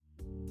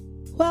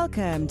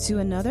Welcome to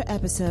another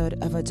episode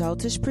of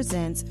Adultish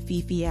Presents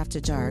Fifi After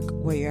Dark,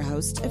 where your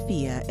host,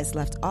 Afia, is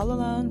left all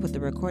alone with the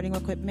recording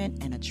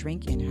equipment and a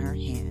drink in her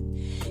hand.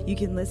 You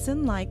can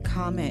listen, like,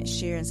 comment,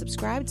 share, and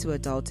subscribe to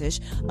Adultish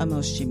on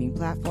most streaming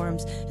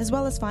platforms, as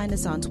well as find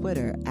us on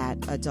Twitter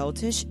at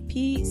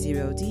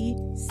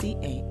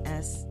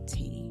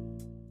AdultishP0DCAST.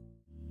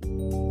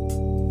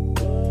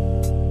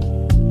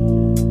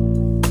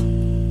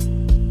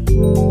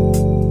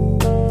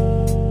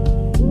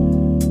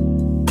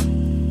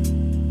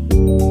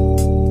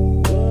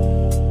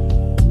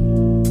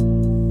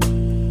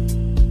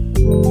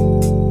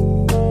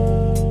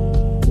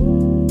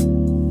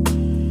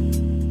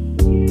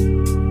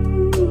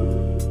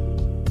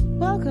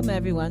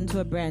 Everyone to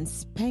a brand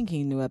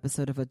spanking new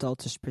episode of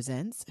Adultish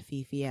Presents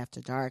Fifi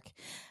After Dark,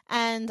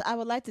 and I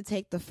would like to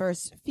take the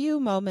first few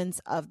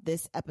moments of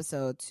this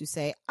episode to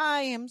say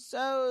I am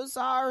so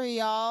sorry,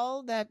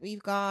 y'all, that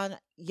we've gone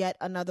yet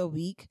another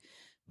week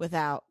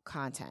without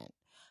content.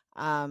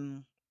 I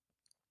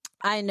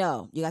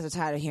know you guys are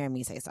tired of hearing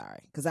me say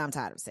sorry because I'm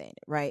tired of saying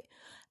it, right?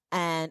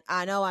 And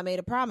I know I made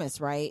a promise,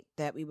 right,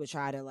 that we would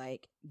try to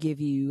give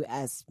you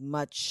as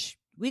much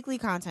weekly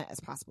content as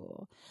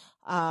possible.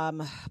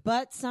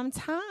 But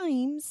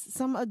sometimes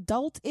some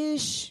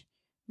adult-ish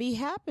be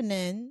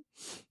happening,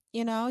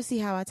 see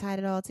how I tied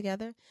it all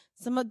together?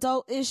 Some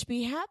adult-ish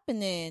be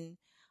happening,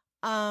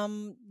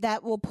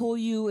 that will pull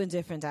you in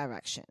different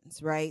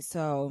directions, right?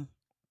 So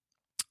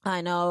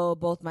I know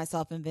both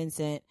myself and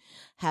Vincent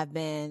have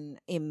been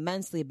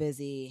immensely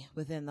busy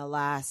within the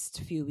last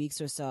few weeks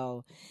or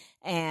so.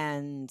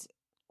 And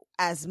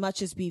as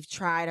much as we've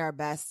tried our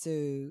best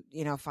to,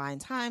 find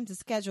time to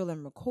schedule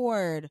and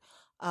record,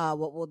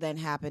 what will then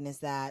happen is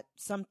that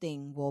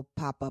something will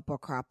pop up or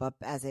crop up,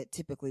 as it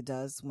typically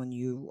does when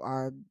you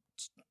are,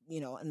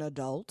 an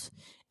adult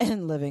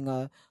and living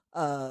a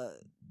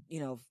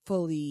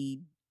fully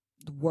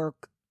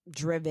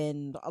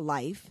work-driven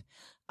life.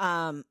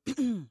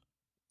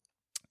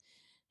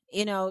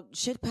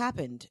 Shit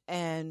happened,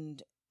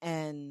 and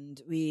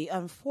we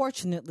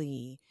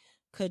unfortunately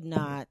could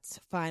not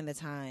find the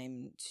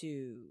time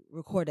to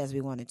record as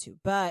we wanted to,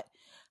 but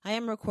I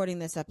am recording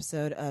this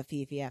episode of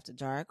Fifi After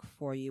Dark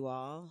for you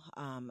all.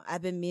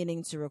 I've been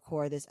meaning to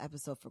record this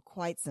episode for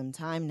quite some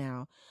time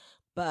now,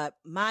 but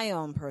my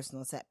own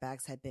personal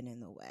setbacks had been in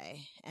the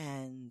way,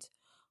 and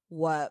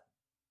what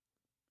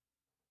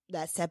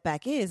that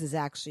setback is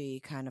actually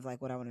kind of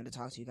like what I wanted to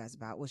talk to you guys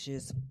about, which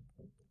is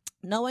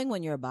knowing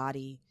when your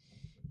body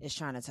is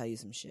trying to tell you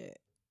some shit.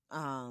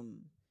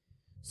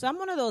 So I'm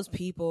one of those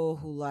people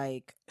who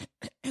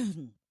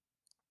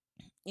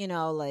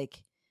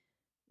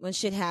when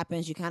shit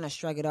happens, you kind of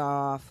shrug it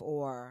off,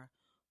 or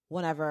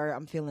whenever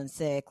I'm feeling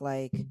sick,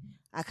 I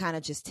kind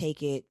of just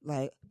take it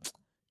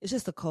it's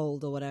just a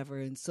cold or whatever.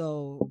 And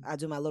so I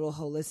do my little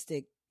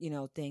holistic,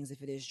 things,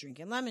 if it is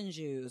drinking lemon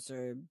juice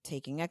or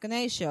taking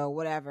echinacea or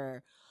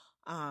whatever,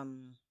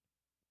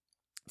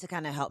 to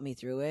kind of help me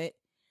through it.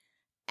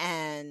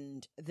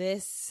 And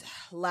this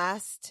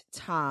last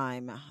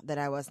time that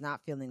I was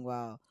not feeling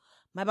well,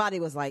 my body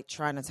was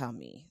trying to tell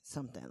me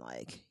something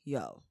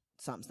yo,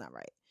 something's not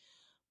right.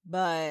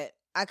 But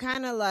I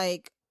kind of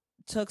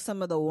took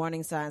some of the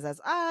warning signs as,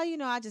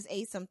 I just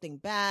ate something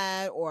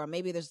bad, or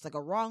maybe there's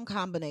a wrong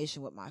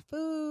combination with my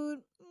food.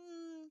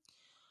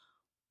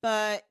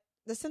 But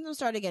the symptoms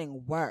started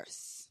getting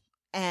worse.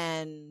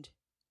 And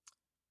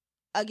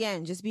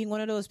again, just being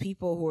one of those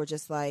people who are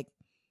just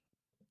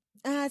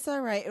it's all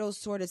right. It'll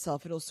sort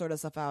itself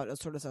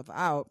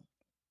out.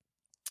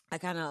 I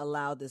kind of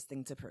allowed this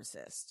thing to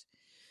persist.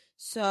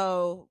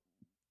 So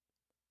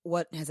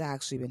what has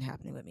actually been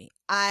happening with me?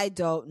 I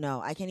don't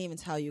know. I can't even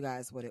tell you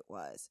guys what it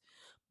was.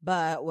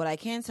 But what I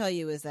can tell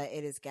you is that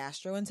it is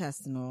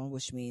gastrointestinal,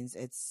 which means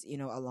it's,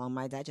 along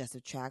my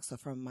digestive tract. So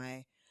from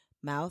my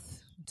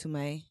mouth to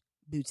my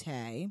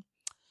booty.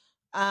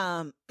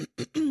 And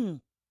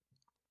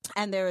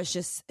there is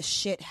just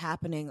shit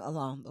happening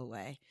along the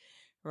way.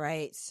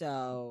 Right.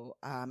 So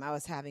I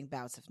was having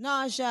bouts of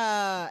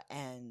nausea,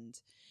 and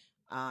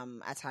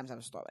at times I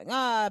was throwing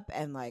up,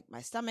 and my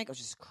stomach was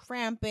just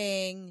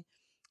cramping.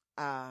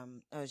 I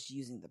was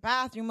using the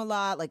bathroom a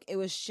lot. It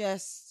was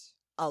just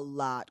a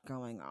lot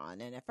going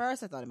on. And at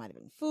first I thought it might have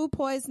been food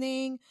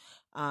poisoning,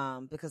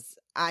 because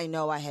I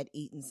know I had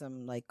eaten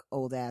some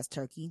old ass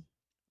turkey.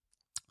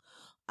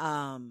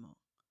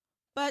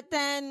 But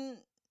then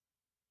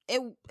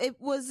it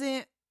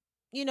wasn't.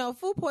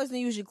 Food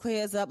poisoning usually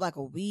clears up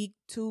a week,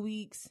 2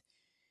 weeks.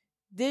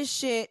 This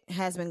shit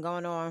has been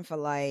going on for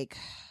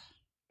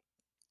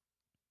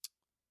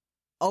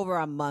over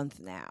a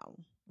month now,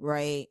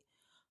 right?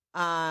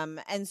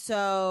 And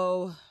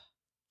so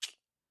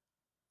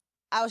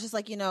I was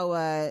just you know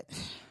what?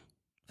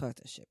 Fuck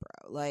this shit, bro.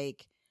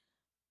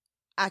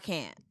 I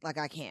can't,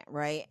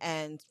 right?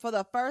 And for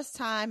the first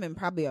time in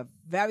probably a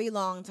very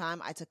long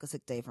time, I took a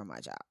sick day from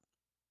my job.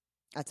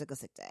 I took a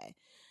sick day.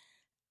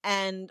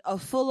 And a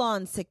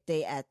full-on sick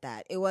day at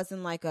that. It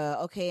wasn't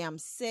okay, I'm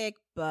sick,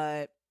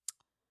 but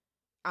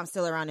I'm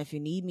still around if you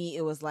need me.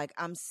 It was like,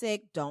 I'm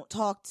sick. Don't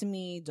talk to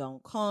me.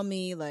 Don't call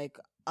me. Like,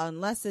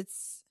 unless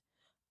it's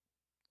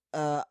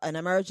an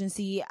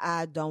emergency,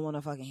 I don't want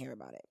to fucking hear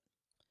about it.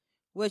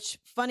 Which,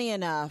 funny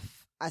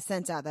enough, I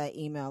sent out that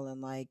email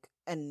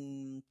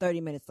and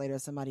 30 minutes later,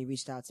 somebody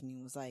reached out to me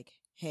and was like,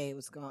 hey,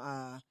 what's going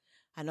on?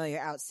 I know you're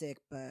out sick,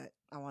 but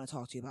I want to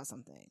talk to you about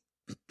something.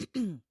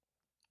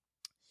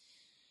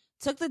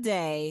 Took the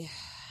day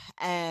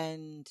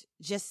and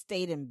just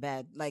stayed in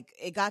bed. Like,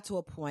 it got to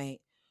a point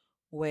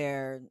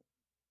where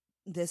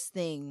this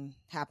thing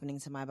happening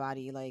to my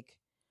body, like,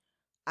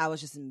 I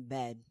was just in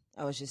bed.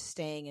 I was just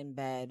staying in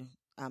bed.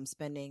 I'm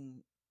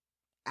spending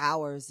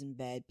hours in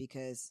bed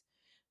because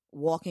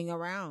walking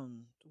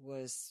around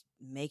was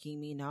making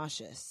me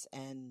nauseous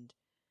and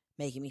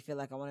making me feel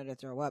like I wanted to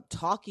throw up.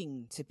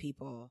 Talking to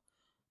people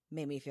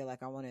made me feel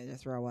like I wanted to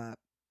throw up.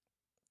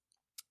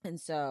 And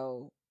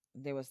so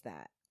there was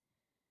that.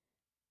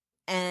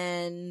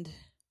 And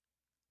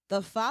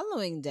the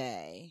following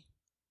day,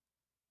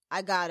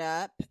 I got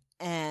up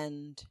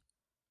and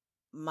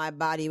my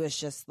body was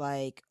just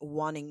like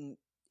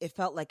it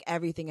felt like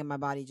everything in my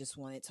body just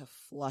wanted to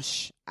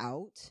flush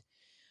out.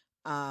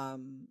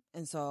 And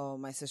so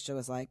my sister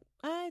was like,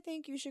 I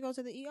think you should go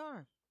to the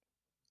ER.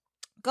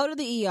 Go to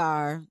the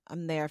ER.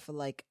 I'm there for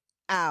like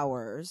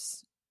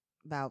hours,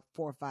 about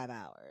 4 or 5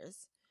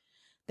 hours.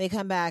 They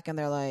come back and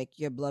they're like,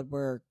 your blood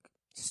work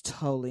is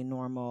totally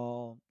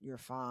normal. You're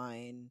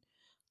fine.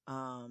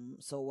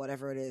 So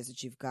whatever it is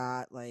that you've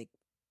got, like,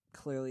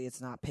 clearly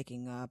it's not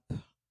picking up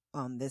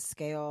on this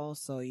scale.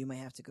 So you might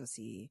have to go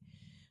see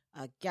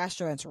a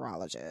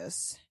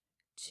gastroenterologist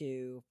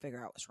to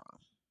figure out what's wrong.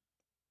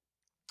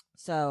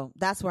 So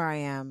that's where I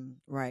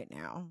am right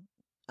now.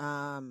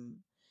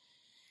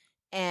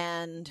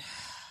 And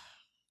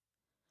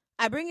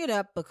I bring it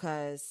up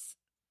because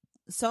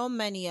so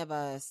many of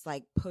us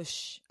like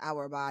push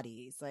our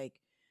bodies, like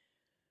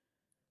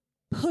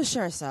push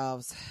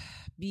ourselves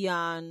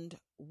beyond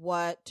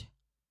what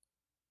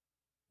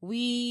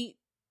we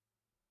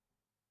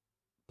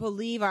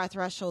believe our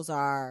thresholds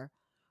are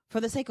for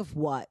the sake of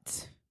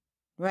what,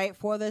 right?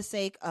 For the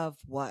sake of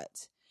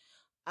what?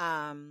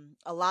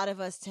 A lot of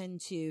us tend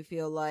to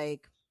feel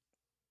like,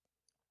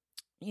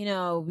 you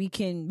know, we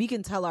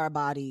can tell our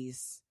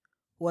bodies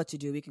what to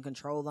do. We can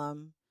control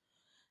them.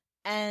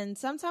 And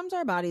sometimes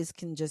our bodies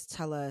can just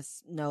tell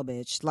us, no,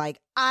 bitch, like,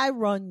 I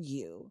run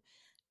you.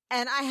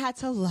 And I had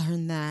to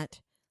learn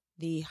that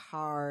the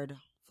hard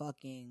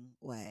fucking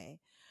way.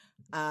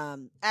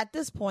 At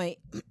this point,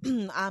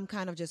 I'm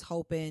kind of just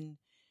hoping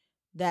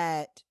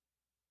that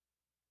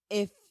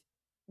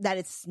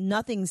it's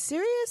nothing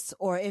serious,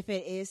 or if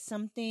it is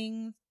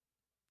something,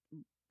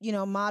 you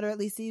know,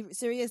 moderately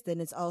serious, then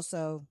it's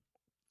also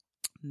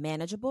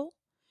manageable.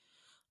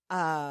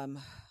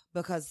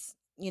 Because,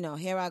 you know,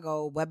 here I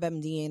go,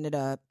 WebMDing it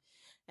up,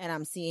 and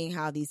I'm seeing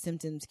how these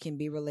symptoms can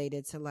be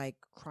related to like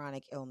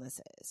chronic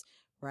illnesses,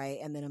 right?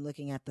 And then I'm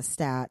looking at the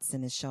stats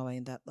and it's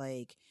showing that,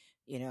 like,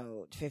 you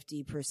know,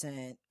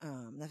 50%,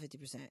 not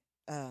 50%,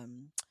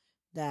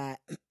 that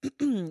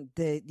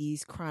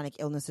these chronic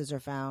illnesses are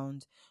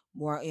found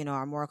more, you know,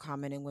 are more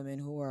common in women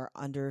who are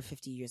under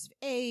 50 years of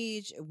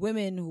age,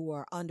 women who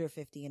are under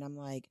 50. And I'm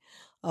like,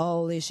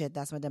 holy shit,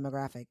 that's my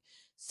demographic.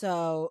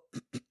 So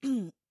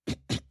I'm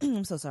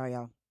so sorry,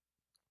 y'all.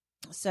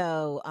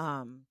 So,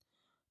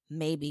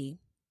 maybe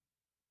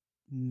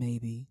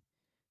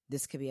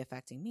this could be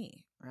affecting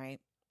me, right?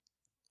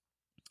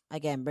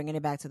 Again, bringing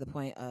it back to the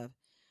point of,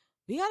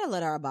 we got to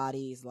let our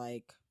bodies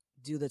like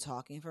do the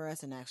talking for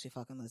us and actually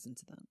fucking listen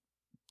to them.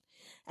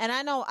 And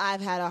I know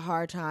I've had a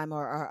hard time,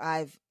 or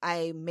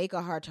I make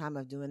a hard time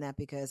of doing that,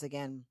 because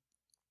again,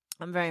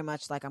 I'm very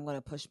much like, I'm going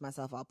to push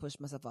myself. I'll push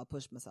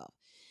myself.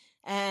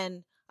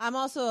 And I'm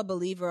also a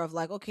believer of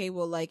like, okay,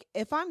 well, like,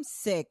 if I'm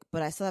sick,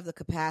 but I still have the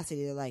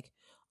capacity to like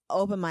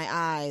open my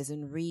eyes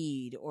and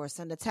read or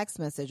send a text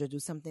message or do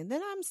something,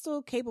 then I'm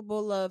still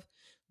capable of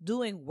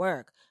doing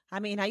work. I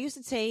mean, I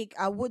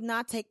would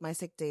not take my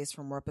sick days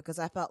from work, because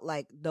I felt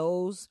like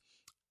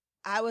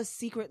I was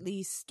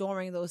secretly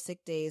storing those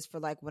sick days for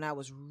like when I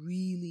was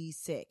really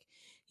sick,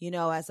 you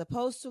know, as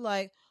opposed to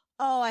like,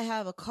 oh, I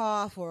have a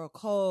cough or a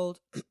cold,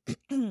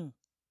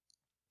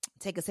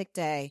 take a sick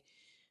day.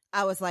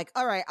 I was like,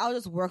 all right, I'll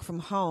just work from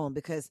home,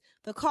 because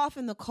the cough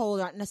and the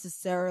cold aren't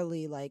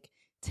necessarily like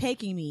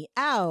taking me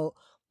out,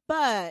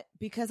 but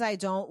because I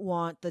don't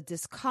want the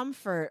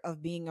discomfort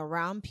of being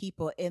around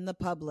people in the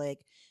public,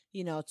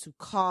 you know, to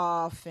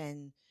cough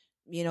and,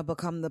 you know,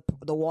 become the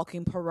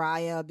walking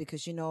pariah,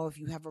 because, you know, if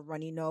you have a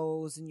runny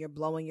nose and you're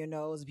blowing your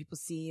nose and people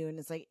see you and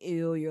it's like,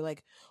 ew, you're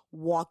like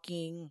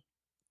walking,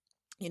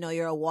 you know,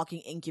 you're a walking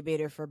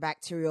incubator for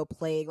bacterial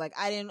plague. Like,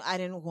 I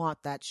didn't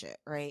want that shit,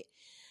 right?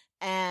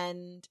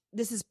 And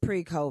this is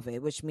pre-COVID,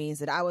 which means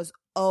that I was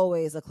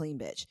always a clean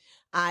bitch.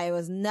 I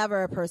was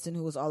never a person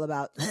who was all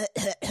about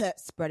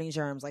spreading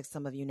germs like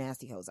some of you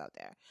nasty hoes out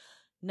there.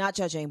 Not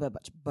judging,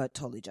 but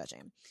totally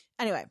judging.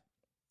 Anyway,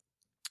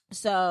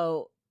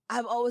 so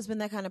I've always been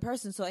that kind of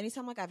person. So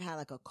anytime like I've had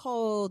like a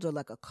cold or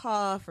like a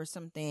cough or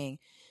something,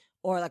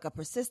 or like a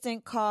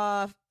persistent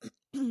cough,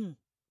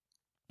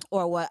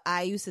 or what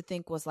I used to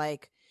think was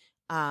like,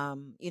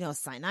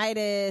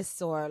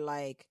 sinusitis, or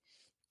like,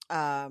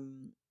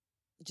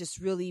 just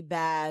really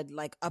bad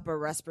like upper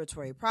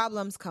respiratory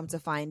problems. Come to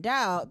find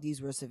out,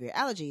 these were severe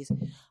allergies.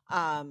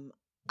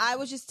 I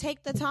would just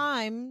take the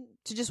time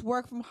to just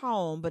work from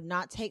home, but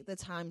not take the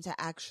time to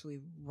actually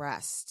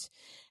rest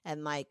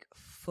and like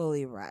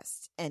fully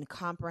rest and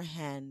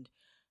comprehend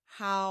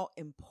how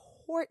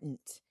important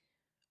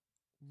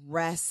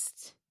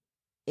rest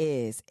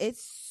is.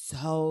 It's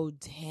so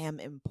damn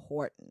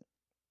important.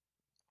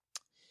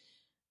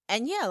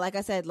 And yeah, like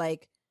I said,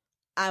 like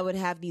I would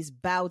have these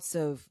bouts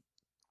of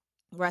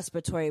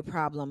respiratory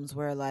problems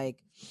where like,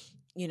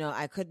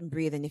 I couldn't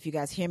breathe. And if you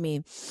guys hear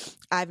me,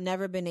 I've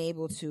never been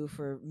able to,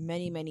 for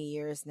many, many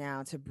years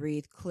now, to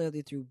breathe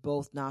clearly through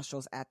both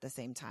nostrils at the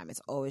same time.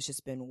 It's always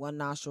just been one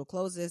nostril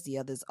closes, the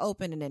other's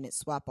open, and then it's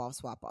swap off,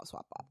 swap off,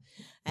 swap off.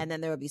 And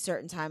then there would be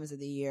certain times of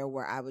the year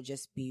where I would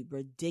just be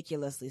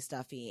ridiculously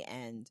stuffy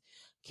and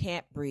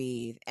can't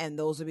breathe. And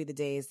those would be the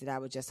days that I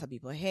would just tell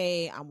people,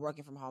 hey, I'm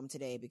working from home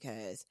today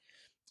because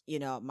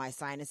my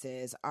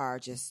sinuses are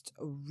just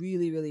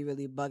really, really,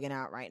 really bugging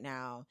out right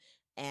now.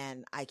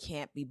 And I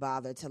can't be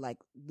bothered to like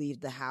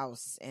leave the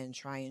house and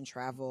try and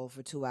travel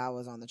for 2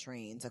 hours on the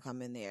train to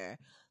come in there.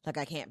 Like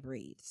I can't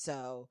breathe.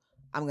 So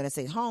I'm going to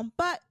stay home,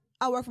 but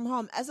I'll work from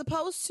home, as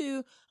opposed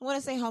to I'm going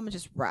to stay home and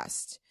just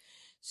rest.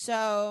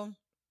 So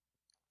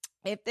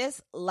if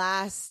this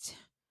last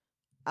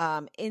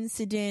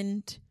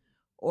incident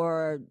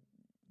or,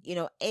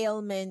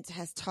 ailment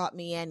has taught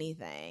me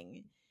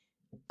anything,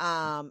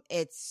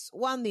 it's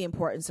one, the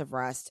importance of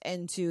rest,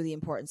 and two, the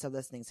importance of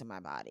listening to my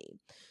body.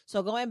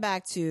 So going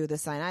back to the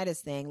sinusitis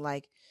thing,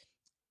 like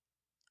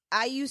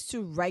I used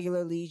to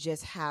regularly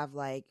just have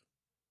like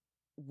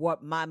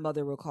what my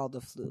mother would call the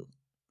flu.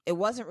 It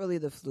wasn't really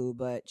the flu,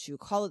 but she would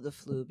call it the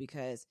flu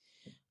because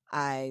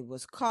I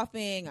was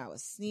coughing, I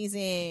was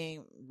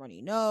sneezing,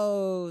 runny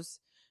nose,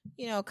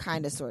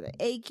 kind of sort of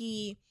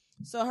achy.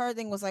 So her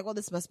thing was like, well,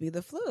 this must be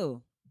the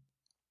flu.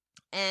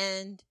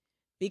 And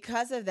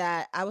because of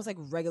that, I was like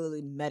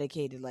regularly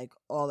medicated like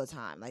all the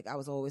time. Like I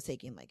was always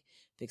taking like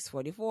Vicks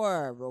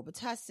 44,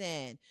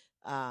 Robitussin,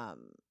 not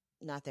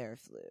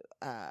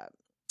Theraflu.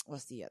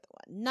 What's the other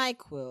one?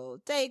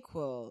 NyQuil,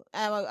 Dayquil.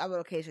 I would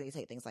occasionally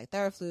take things like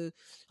Theraflu,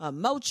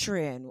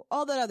 Motrin,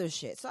 all that other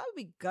shit. So I would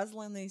be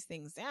guzzling these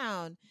things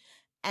down.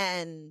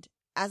 And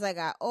as I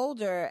got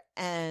older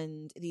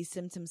and these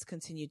symptoms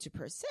continued to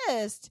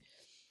persist,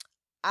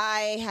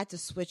 I had to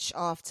switch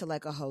off to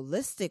like a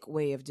holistic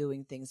way of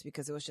doing things,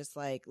 because it was just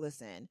like,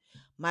 listen,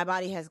 my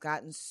body has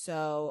gotten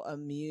so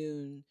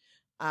immune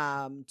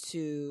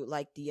to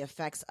like the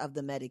effects of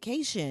the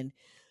medication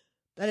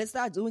that it's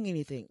not doing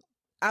anything.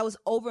 I was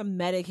over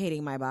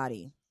medicating my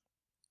body,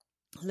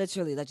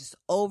 literally, like just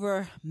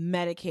over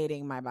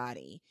medicating my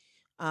body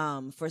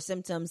for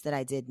symptoms that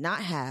I did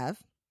not have,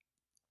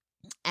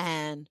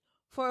 and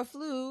for a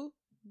flu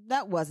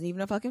that wasn't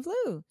even a fucking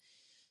flu.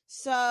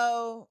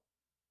 So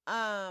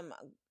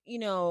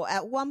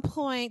at one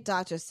point,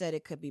 doctors said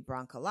it could be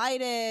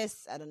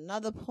bronchiolitis. At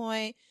another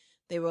point,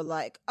 they were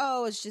like,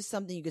 oh, it's just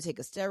something you could take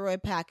a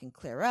steroid pack and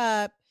clear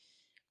up.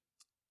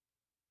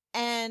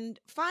 And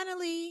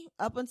finally,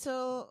 up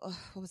until,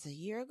 a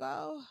year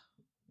ago?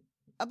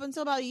 Up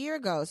until about a year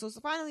ago. So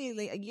finally,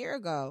 like, a year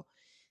ago,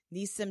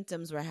 these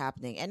symptoms were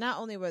happening. And not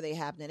only were they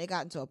happening, it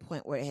got into a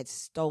point where it had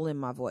stolen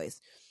my voice.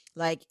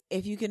 Like,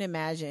 if you can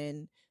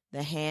imagine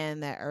the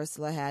hand that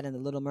Ursula had in The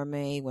Little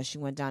Mermaid when she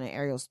went down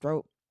Ariel's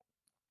throat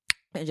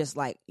and just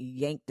like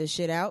yanked the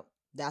shit out.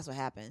 That's what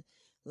happened.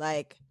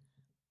 Like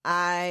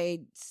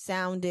I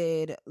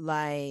sounded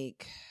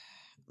like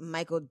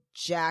Michael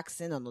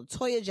Jackson or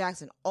LaToya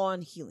Jackson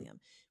on helium.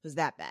 It was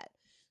that bad.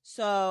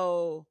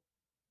 So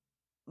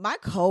my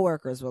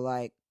coworkers were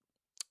like,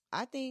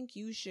 I think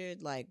you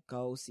should like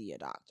go see a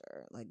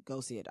doctor. Like go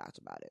see a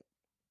doctor about it.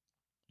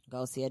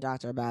 Go see a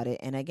doctor about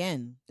it. And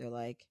again, they're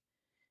like,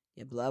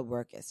 your blood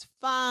work is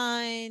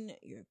fine.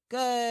 You're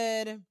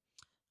good.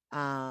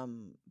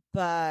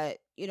 But,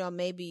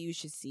 maybe you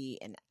should see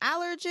an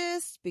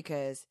allergist,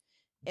 because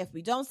if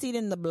we don't see it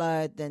in the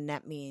blood, then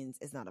that means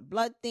it's not a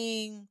blood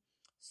thing.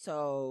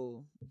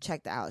 So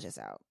check the allergist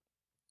out.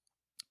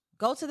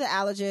 Go to the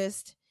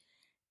allergist,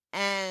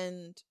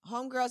 and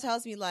homegirl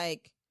tells me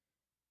like,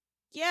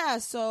 yeah,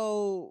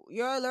 so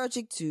you're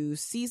allergic to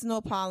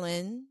seasonal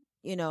pollen.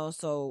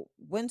 So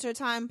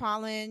wintertime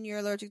pollen you're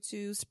allergic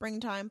to,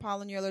 springtime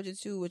pollen you're allergic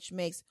to, which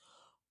makes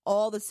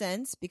all the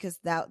sense, because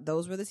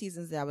those were the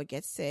seasons that I would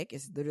get sick.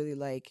 It's literally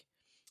like,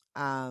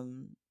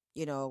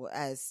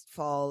 as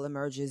fall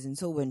emerges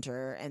into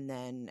winter, and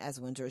then as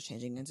winter is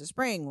changing into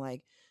spring,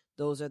 like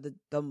those are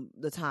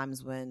the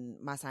times when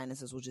my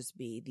sinuses will just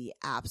be the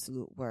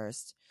absolute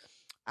worst.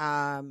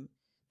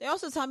 They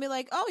also tell me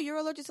like, oh, you're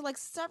allergic to like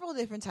several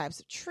different types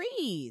of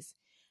trees.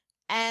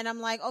 And I'm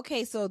like,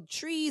 okay, so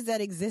trees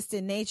that exist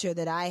in nature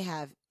that I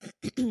have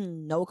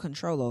no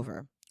control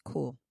over.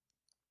 Cool.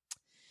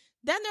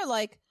 Then they're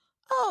like,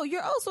 oh,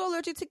 you're also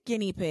allergic to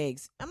guinea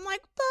pigs. I'm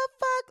like, the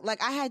fuck?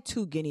 Like, I had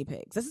 2 guinea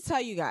pigs. This to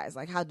tell you guys,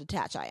 like, how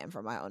detached I am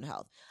from my own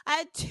health. I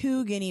had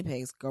 2 guinea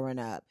pigs growing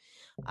up.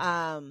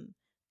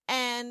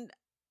 And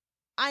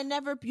I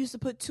never used to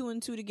put 2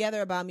 and 2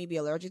 together about me be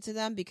allergic to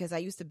them because I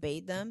used to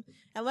bathe them.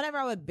 And whenever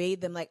I would bathe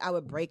them, like, I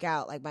would break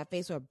out, like, my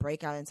face would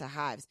break out into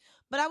hives.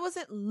 But I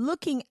wasn't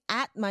looking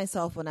at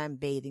myself when I'm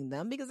bathing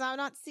them because I'm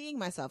not seeing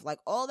myself. Like,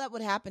 all that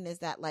would happen is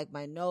that, like,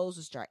 my nose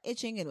would start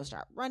itching and would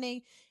start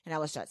running and I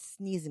would start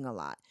sneezing a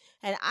lot.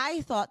 And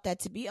I thought that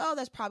to be, oh,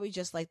 that's probably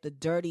just like the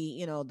dirty,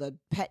 you know, the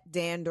pet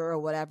dander or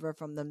whatever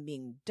from them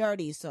being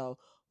dirty. So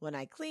when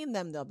I clean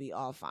them, they'll be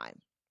all fine.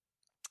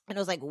 And it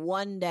was like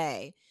one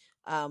day,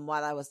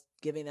 while I was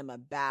giving them a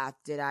bath,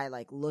 did I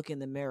like look in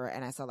the mirror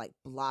and I saw like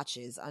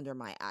blotches under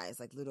my eyes,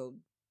 like little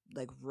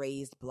like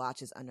raised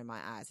blotches under my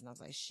eyes. And I was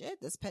like, shit,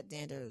 this pet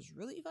dander is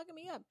really fucking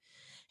me up.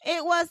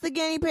 It was the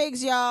guinea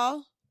pigs,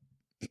 y'all.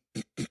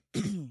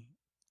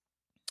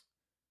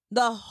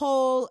 The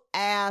whole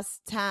ass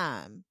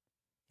time,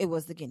 it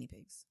was the guinea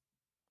pigs.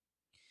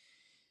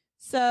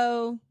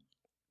 So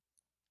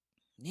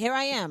here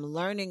I am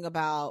learning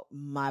about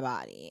my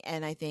body.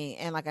 And I think,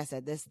 and like I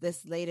said,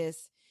 this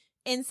latest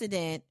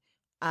incident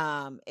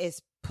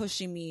is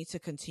pushing me to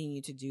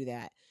continue to do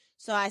that.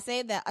 So I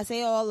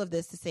say all of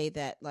this to say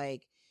that,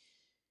 like,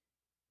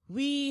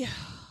 we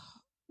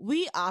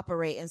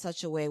operate in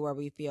such a way where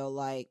we feel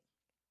like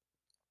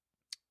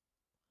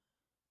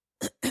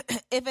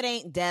if it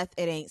ain't death,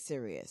 it ain't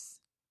serious,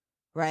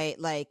 right?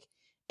 Like,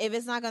 if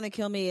it's not going to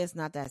kill me, it's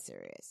not that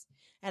serious.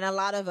 And a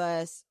lot of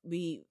us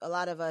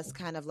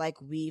kind of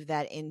like weave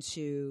that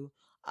into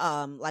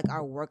like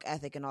our work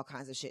ethic and all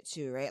kinds of shit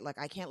too, right? Like,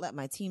 I can't let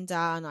my team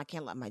down. I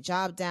can't let my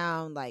job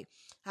down. Like,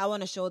 I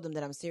want to show them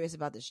that I'm serious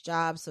about this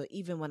job. So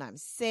even when I'm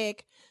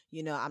sick,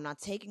 you know, I'm not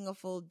taking a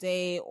full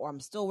day or I'm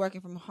still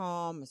working from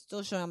home. I'm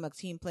still showing I'm a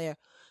team player.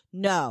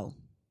 No.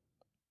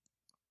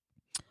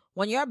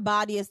 When your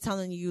body is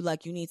telling you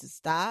like you need to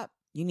stop,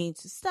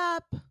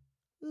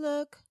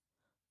 look,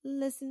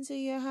 listen to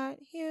your heart,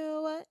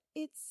 hear what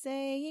it's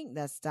saying.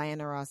 That's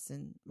Diana Ross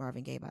and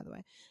Marvin Gaye, by the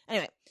way.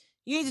 Anyway,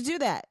 you need to do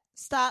that.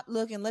 Stop,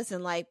 look, and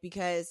listen, like,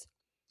 because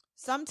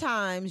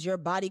sometimes your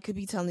body could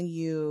be telling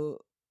you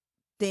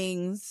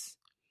things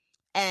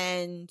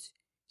and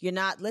you're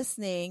not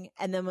listening.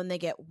 And then when they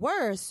get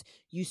worse,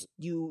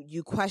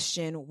 you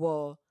question,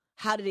 well,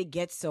 how did it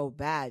get so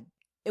bad?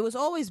 It was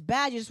always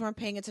bad. You just weren't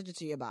paying attention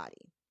to your body.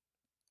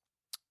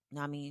 You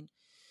know what I mean?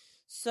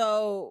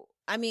 So,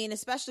 I mean,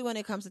 especially when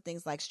it comes to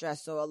things like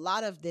stress. So a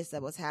lot of this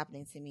that was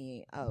happening to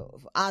me,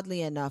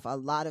 oddly enough, a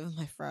lot of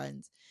my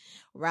friends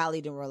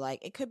rallied and were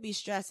like, it could be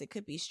stress. It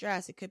could be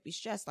stress. It could be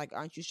stress. Like,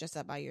 aren't you stressed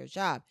out by your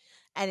job?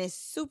 And it's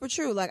super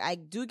true. Like, I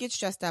do get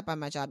stressed out by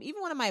my job.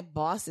 Even one of my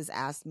bosses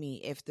asked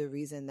me if the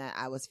reason that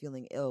I was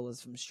feeling ill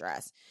was from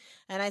stress.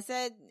 And I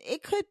said,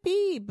 it could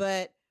be,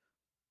 but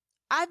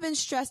I've been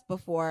stressed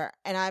before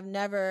and I've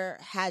never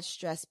had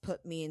stress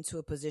put me into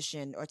a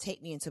position or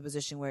take me into a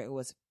position where it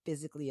was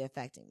physically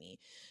affecting me.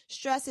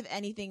 Stress, if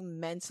anything,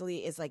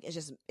 mentally is like,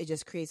 it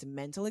just creates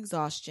mental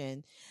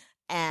exhaustion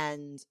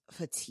and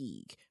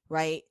fatigue,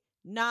 right?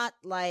 Not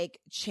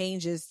like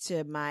changes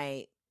to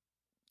my,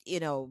 you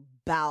know,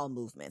 bowel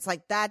movements.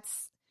 Like,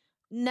 that's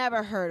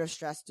never heard of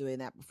stress doing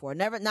that before.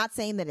 Never, not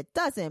saying that it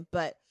doesn't,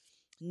 but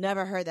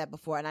never heard that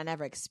before. And I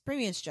never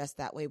experienced stress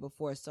that way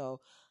before. So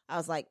I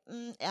was like,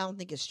 I don't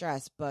think it's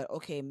stress, but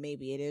okay,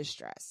 maybe it is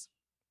stress.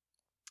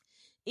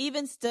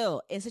 Even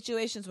still, in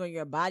situations where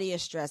your body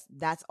is stressed,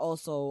 that's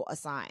also a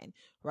sign,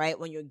 right?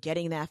 When you're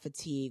getting that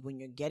fatigue, when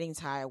you're getting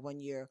tired, when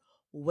you're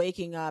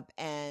waking up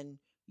and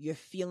you're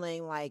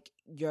feeling like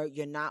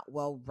you're not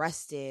well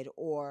rested,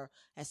 or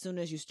as soon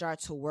as you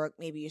start to work,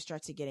 maybe you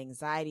start to get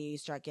anxiety, you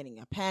start getting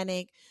a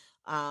panic,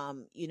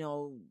 you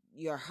know,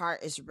 your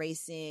heart is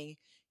racing,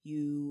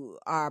 you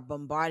are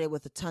bombarded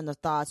with a ton of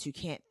thoughts, you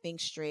can't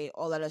think straight,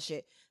 all that other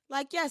shit.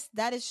 Like, yes,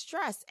 that is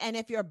stress. And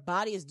if your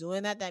body is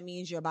doing that, that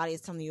means your body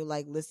is telling you,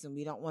 like, listen,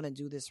 we don't want to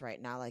do this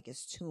right now. Like,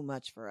 it's too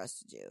much for us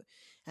to do.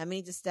 And we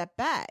need to step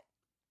back.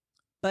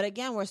 But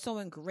again, we're so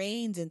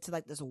ingrained into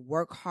like this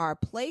work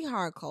hard, play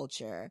hard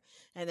culture,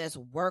 and this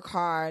work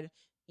hard,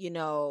 you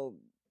know,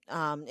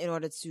 in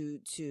order to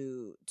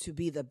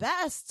be the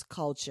best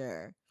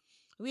culture.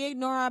 We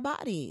ignore our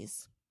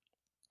bodies.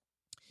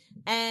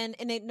 And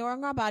in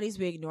ignoring our bodies,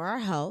 we ignore our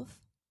health.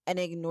 And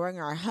ignoring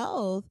our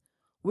health,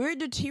 we're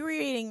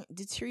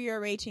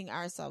deteriorating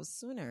ourselves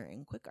sooner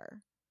and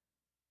quicker.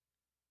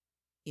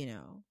 You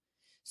know?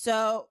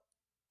 So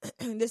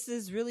this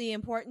is really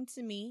important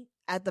to me,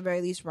 at the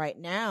very least right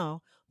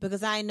now,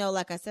 because I know,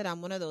 like I said,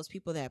 I'm one of those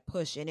people that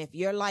push. And if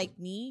you're like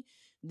me,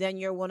 then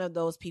you're one of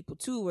those people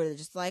too, where they're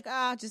just like,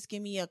 just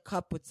give me a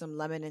cup with some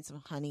lemon and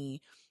some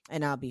honey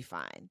and I'll be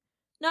fine.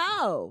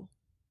 No.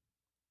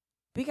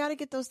 We got to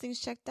get those things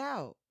checked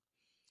out,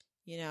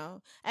 you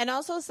know? And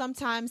also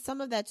sometimes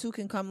some of that too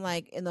can come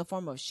like in the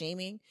form of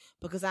shaming,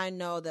 because I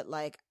know that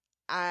like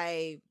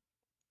I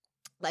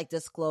like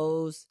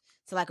disclose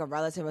to like a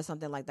relative or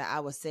something like that I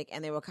was sick,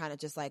 and they were kind of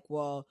just like,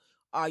 well,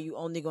 are you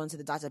only going to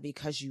the doctor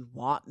because you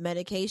want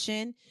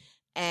medication?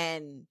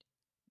 And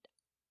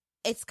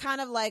it's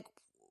kind of like,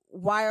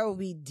 why are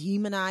we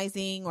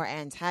demonizing or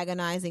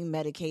antagonizing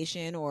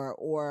medication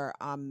or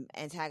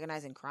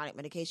antagonizing chronic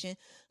medication?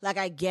 Like,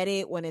 I get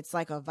it when it's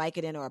like a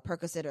Vicodin or a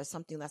Percocet or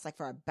something that's like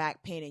for a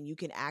back pain and you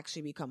can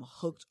actually become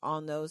hooked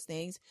on those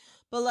things.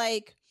 But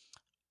like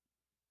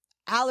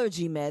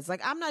allergy meds,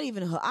 like I'm not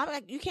even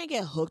hooked. You can't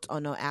get hooked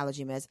on no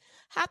allergy meds.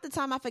 Half the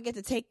time I forget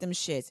to take them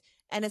shits.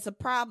 And it's a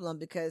problem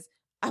because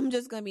I'm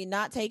just going to be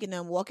not taking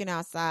them, walking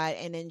outside,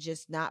 and then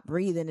just not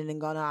breathing and then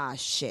going,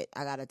 shit,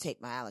 I got to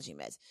take my allergy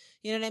meds.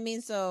 You know what I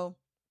mean? So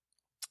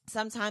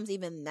sometimes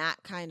even that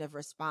kind of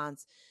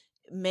response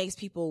makes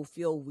people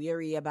feel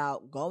weary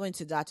about going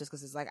to doctors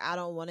because it's like, I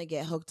don't want to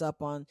get hooked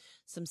up on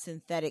some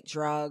synthetic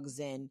drugs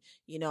and,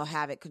 you know,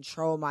 have it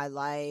control my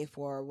life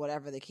or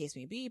whatever the case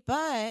may be.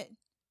 But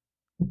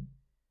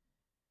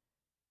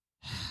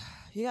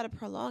you got to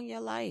prolong your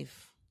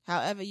life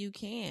however you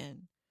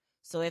can.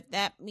 So if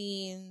that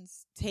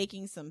means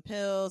taking some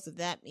pills, if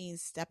that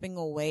means stepping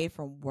away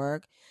from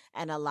work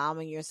and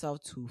allowing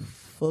yourself to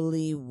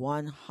fully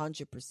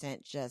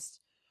 100% just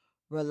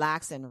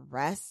relax and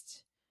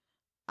rest,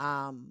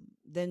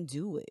 then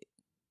do it.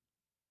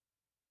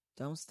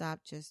 Don't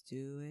stop. Just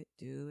do it.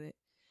 Do it.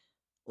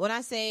 When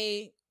I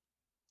say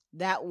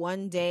that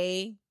one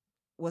day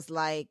was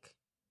like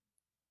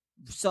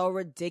so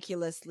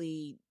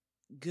ridiculously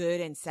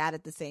good and sad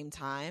at the same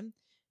time,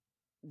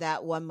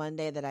 that one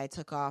Monday that I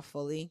took off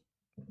fully,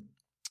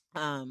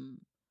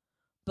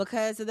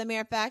 because of the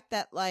mere fact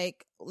that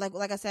like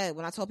I said,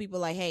 when I told people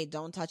like, hey,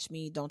 don't touch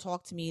me, don't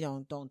talk to me,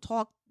 don't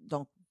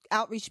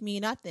outreach me,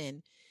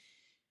 nothing.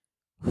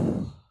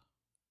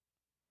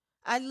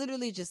 I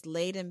literally just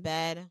laid in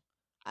bed.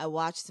 I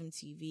watched some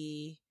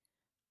TV.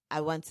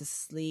 I went to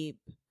sleep.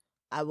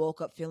 I woke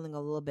up feeling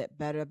a little bit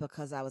better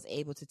because I was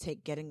able to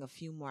getting a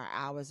few more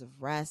hours of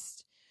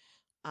rest.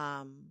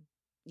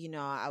 You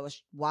know, I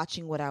was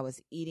watching what I was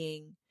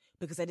eating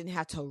because I didn't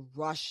have to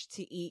rush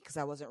to eat because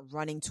I wasn't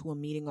running to a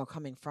meeting or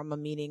coming from a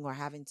meeting or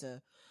having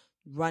to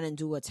run and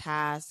do a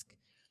task.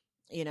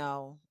 You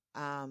know,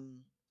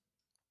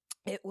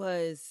 it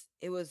was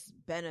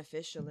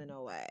beneficial in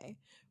a way,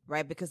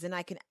 right? Because then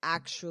I can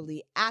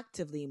actually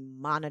actively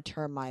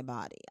monitor my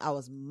body. I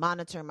was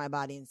monitoring my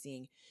body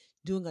and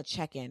doing a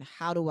check-in.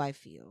 How do I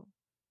feel?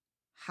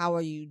 How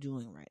are you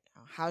doing right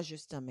now? How's your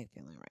stomach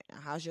feeling right now?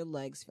 How's your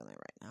legs feeling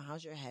right now?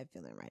 How's your head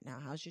feeling right now?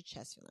 How's your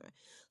chest feeling right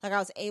now? Like, I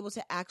was able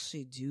to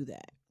actually do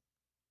that.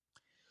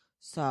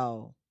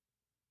 So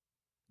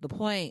the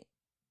point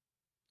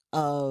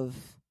of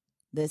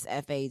this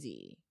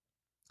FAD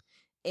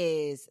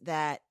is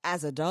that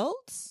as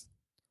adults,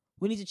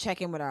 we need to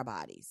check in with our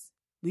bodies.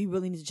 We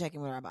really need to check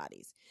in with our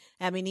bodies.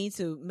 And we need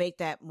to make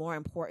that more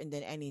important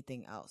than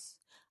anything else.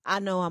 I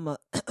know I'm a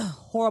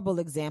horrible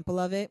example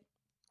of it.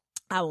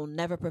 I will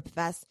never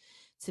profess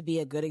to be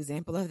a good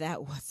example of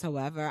that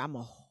whatsoever. I'm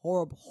a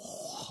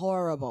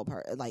horrible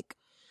person. Like,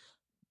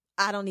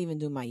 I don't even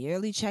do my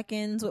yearly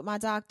check-ins with my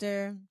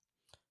doctor.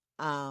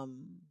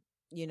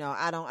 You know,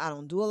 I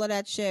don't do all of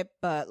that shit,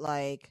 but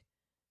like,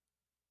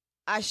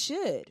 I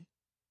should.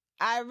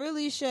 I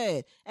really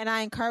should. And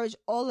I encourage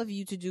all of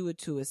you to do it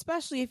too,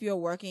 especially if you're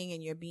working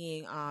and you're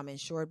being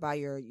insured by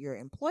your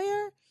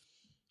employer.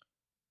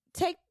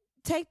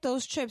 Take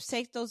those trips,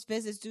 take those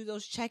visits, do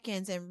those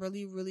check-ins, and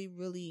really, really,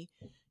 really,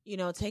 you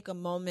know, take a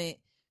moment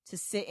to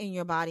sit in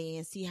your body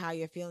and see how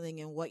you're feeling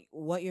and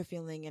what you're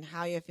feeling and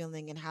how you're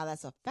feeling and how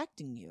that's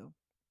affecting you.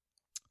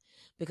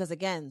 Because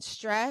again,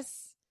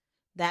 stress,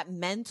 that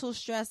mental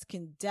stress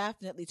can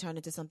definitely turn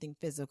into something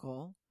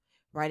physical,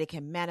 right? It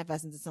can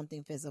manifest into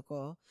something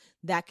physical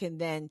that can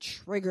then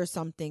trigger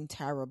something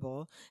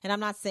terrible. And I'm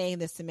not saying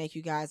this to make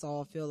you guys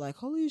all feel like,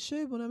 holy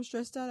shit, when I'm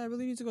stressed out, I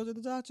really need to go to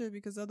the doctor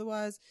because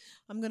otherwise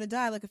I'm going to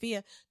die like a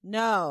Fia.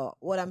 No,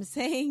 what I'm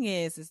saying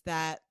is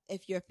that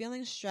if you're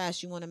feeling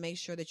stressed, you want to make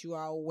sure that you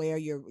are aware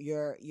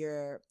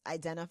you're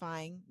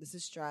identifying this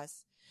is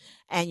stress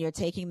and you're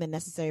taking the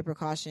necessary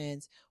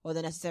precautions or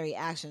the necessary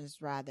actions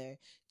rather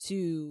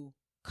to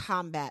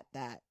combat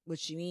that,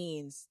 which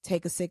means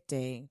take a sick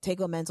day, take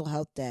a mental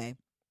health day,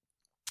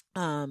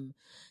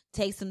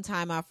 take some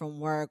time out from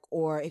work,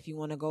 or if you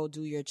want to go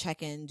do your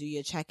check-in,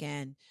 you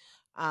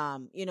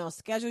know,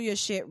 schedule your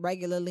shit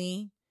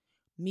regularly,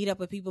 meet up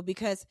with people,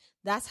 because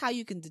that's how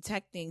you can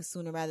detect things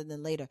sooner rather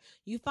than later.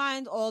 You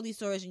find all these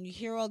stories and you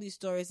hear all these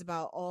stories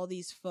about all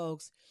these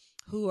folks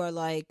who are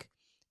like,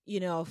 you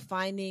know,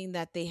 finding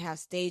that they have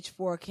stage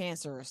 4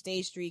 cancer or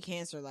stage 3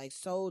 cancer, like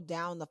so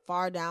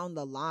far down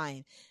the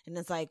line. And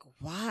it's like,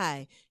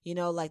 why? You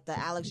know, like the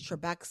Alex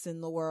Trebeks in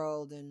the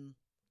world and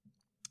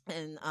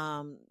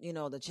you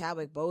know, the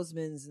Chadwick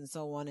Bosemans and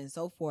so on and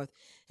so forth.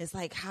 It's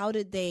like, how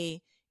did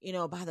they, you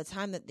know, by the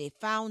time that they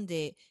found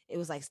it, it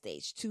was like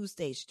stage 2,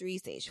 stage 3,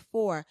 stage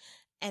 4.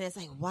 And it's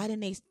like, why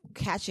didn't they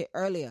catch it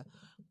earlier?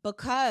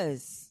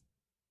 Because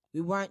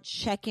we weren't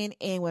checking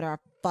in with our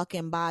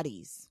fucking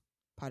bodies.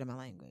 Part of my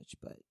language,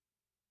 but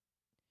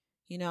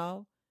you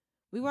know,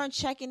 we weren't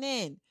checking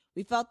in.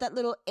 We felt that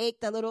little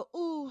ache, that little,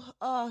 ooh,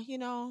 you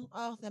know,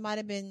 oh, there might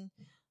have been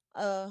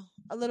a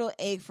little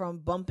ache from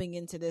bumping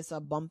into this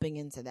or bumping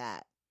into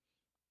that,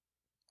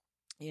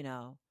 you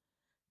know,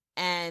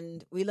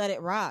 and we let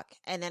it rock.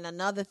 And then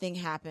another thing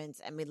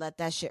happens and we let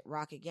that shit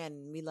rock again.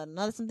 And we let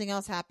another something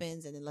else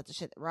happens and then let the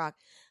shit rock.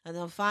 And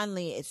then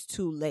finally it's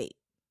too late.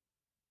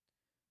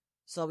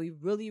 So we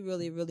really,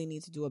 really, really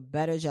need to do a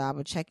better job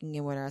of checking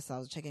in with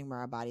ourselves, checking with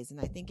our bodies.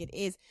 And I think it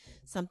is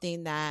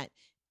something that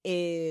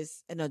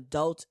is an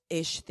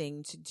adult-ish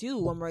thing to do.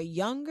 When we're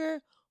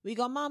younger, we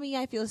go, mommy,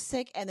 I feel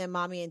sick. And then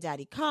mommy and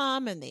daddy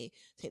come and they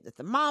take the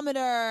thermometer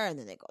and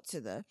then they go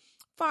to the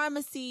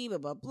pharmacy, blah,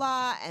 blah,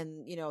 blah.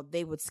 And, you know,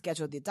 they would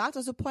schedule the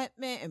doctor's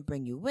appointment and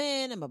bring you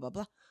in and blah, blah,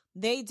 blah.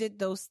 They did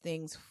those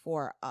things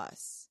for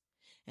us.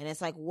 And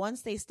it's like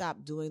once they stop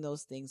doing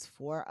those things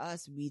for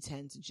us, we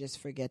tend to just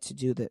forget to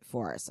do that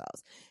for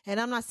ourselves. And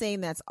I'm not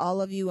saying that's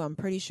all of you. I'm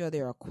pretty sure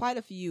there are quite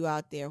a few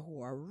out there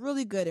who are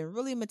really good and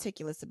really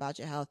meticulous about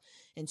your health.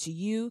 And to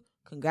you,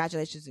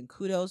 congratulations and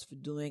kudos for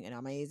doing an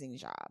amazing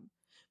job.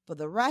 For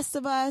the rest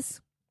of us,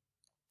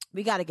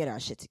 we got to get our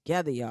shit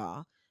together,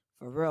 y'all.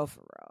 For real,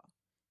 for real.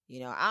 You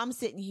know, I'm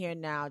sitting here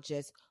now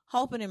just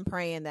hoping and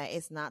praying that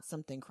it's not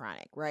something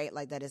chronic, right?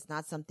 Like that it's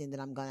not something that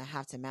I'm going to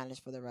have to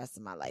manage for the rest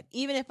of my life.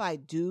 Even if I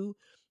do,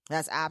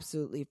 that's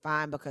absolutely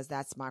fine because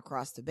that's my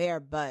cross to bear.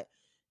 But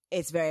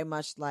it's very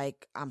much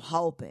like I'm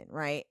hoping,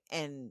 right?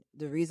 And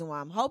the reason why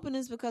I'm hoping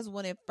is because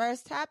when it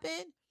first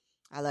happened,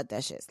 I let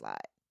that shit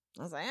slide.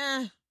 I was like,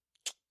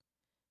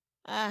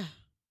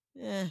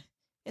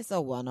 it's a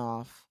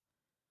one-off.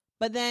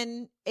 But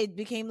then it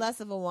became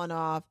less of a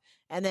one-off.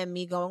 And then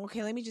me going,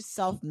 okay, let me just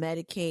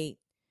self-medicate,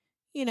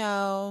 you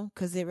know,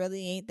 because it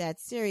really ain't that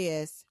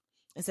serious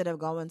instead of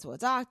going to a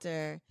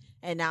doctor.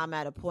 And now I'm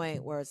at a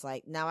point where it's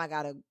like, now I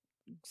got to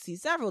see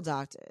several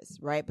doctors,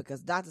 right?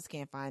 Because doctors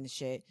can't find the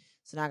shit.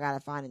 So now I got to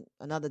find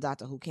another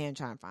doctor who can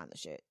try and find the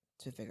shit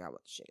to figure out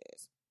what the shit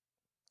is.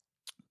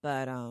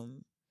 But,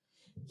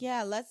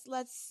 yeah,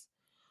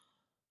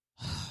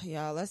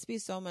 let's be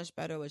so much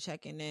better with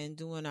checking in,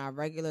 doing our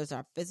regulars,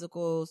 our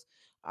physicals,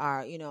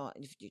 our, you know,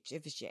 if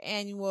it's your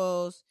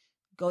annuals,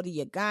 go to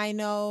your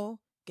gyno,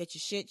 get your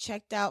shit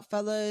checked out,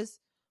 fellas.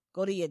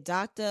 Go to your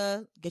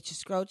doctor, get your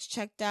scrotes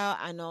checked out.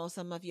 I know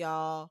some of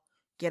y'all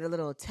get a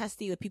little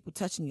testy with people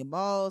touching your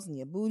balls and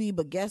your booty,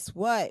 but guess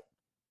what?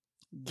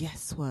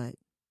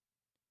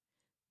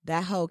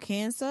 That whole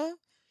cancer,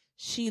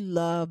 she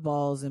love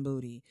balls and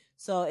booty.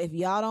 So if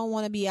y'all don't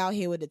want to be out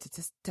here with the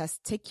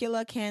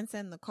testicular cancer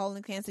and the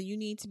colon cancer, you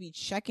need to be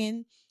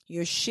checking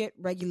your shit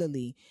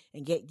regularly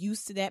and get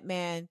used to that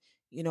man,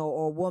 you know,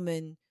 or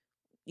woman,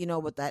 you know,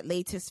 with that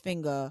latest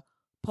finger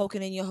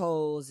poking in your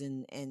holes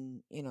and,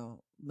 you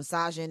know,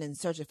 massaging and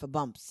searching for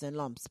bumps and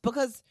lumps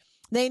because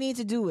they need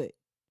to do it.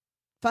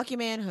 Fuck your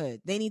manhood.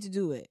 They need to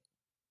do it.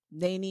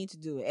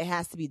 It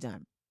has to be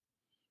done.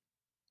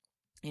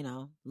 You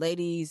know,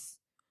 ladies,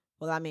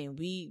 well, I mean,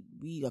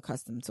 we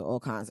accustomed to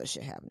all kinds of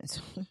shit happening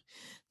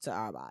to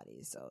our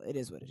bodies. So it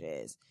is what it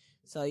is.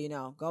 So, you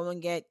know, go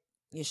and get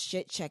your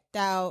shit checked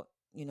out.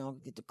 You know,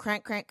 get the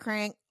crank,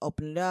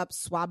 open it up,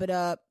 swab it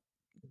up,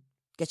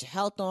 get your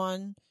health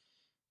on,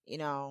 you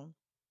know,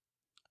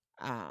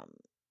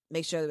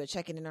 make sure that we're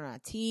checking in on our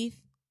teeth.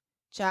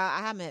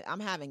 Child, I'm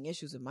having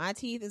issues with my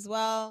teeth as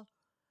well.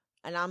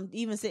 And I'm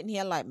even sitting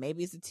here like,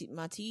 maybe it's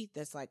my teeth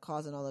that's like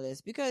causing all of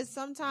this because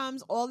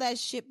sometimes all that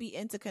shit be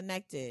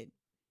interconnected.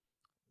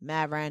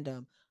 Mad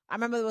random. I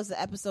remember there was an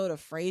episode of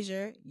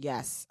Frasier.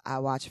 Yes, I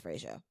watch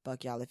Frasier.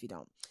 Fuck y'all if you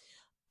don't.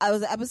 It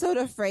was an episode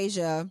of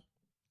Frasier.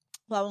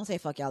 Well, I won't say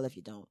fuck y'all if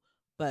you don't,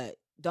 but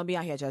don't be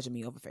out here judging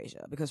me over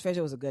Frasier because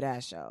Frasier was a good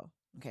ass show.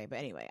 Okay, but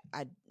anyway,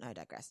 I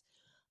digress.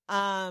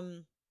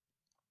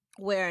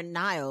 Where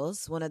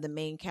Niles, one of the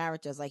main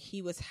characters, like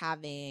he was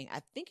having,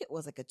 I think it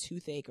was like a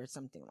toothache or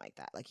something like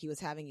that. Like he was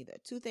having either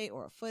a toothache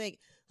or a footache.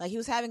 Like he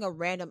was having a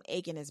random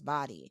ache in his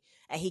body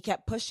and he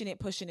kept pushing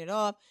it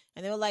off.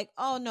 And they were like,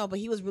 oh no, but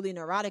he was really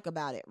neurotic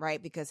about it,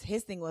 right? Because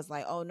his thing was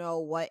like, oh no,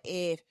 what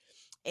if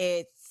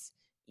it's,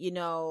 you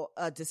know,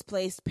 a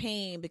displaced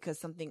pain because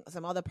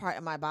some other part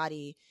of my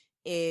body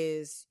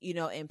is, you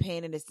know, in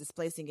pain and it's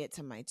displacing it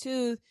to my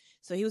tooth.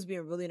 So he was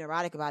being really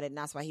neurotic about it. And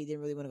that's why he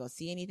didn't really want to go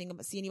see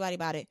anybody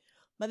about it.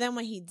 But then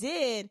when he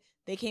did,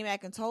 they came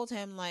back and told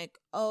him like,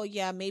 oh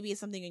yeah, maybe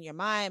it's something in your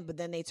mind. But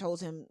then they told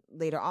him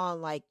later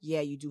on, like, yeah,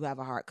 you do have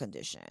a heart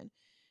condition.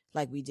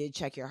 Like we did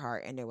check your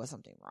heart and there was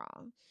something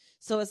wrong.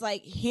 So it's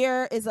like,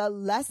 here is a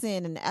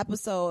lesson, an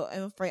episode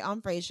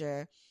on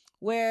Frasier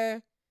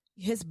where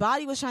his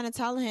body was trying to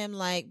tell him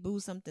like, boo,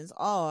 something's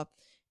off.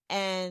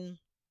 And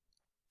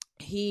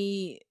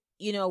he,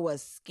 you know,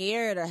 was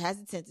scared or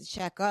hesitant to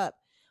check up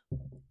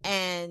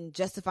and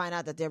just to find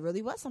out that there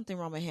really was something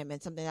wrong with him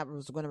and something that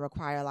was going to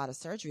require a lot of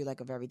surgery, like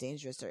a very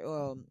dangerous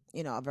or,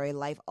 you know, a very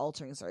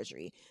life-altering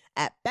surgery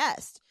at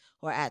best,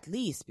 or at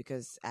least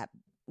because at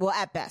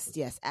best.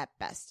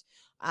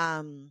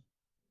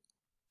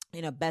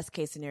 You know, best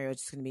case scenario,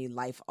 it's just going to be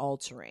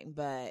life-altering,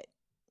 but,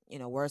 you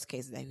know, worst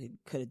case is that he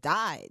could have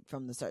died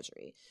from the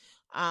surgery.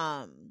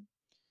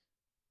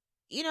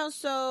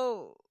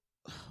 So,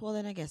 well,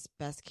 then I guess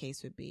best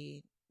case would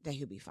be that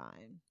he'll be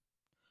fine.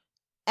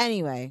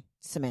 Anyway,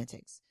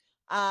 semantics.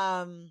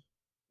 Another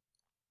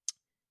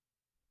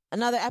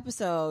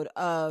episode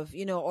of,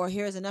 or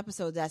here's an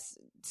episode that's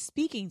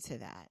speaking to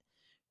that,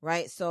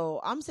 right?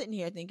 So I'm sitting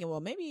here thinking, well,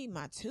 maybe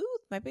my tooth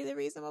might be the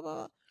reason, blah, blah,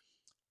 blah.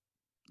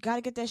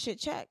 Gotta get that shit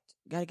checked.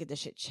 Gotta get that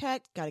shit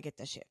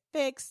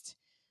fixed.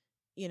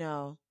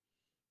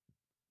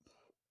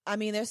 I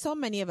mean, there's so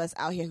many of us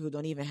out here who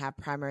don't even have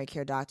primary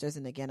care doctors.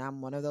 And again,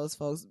 I'm one of those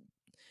folks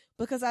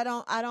because I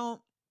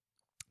don't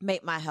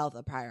make my health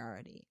a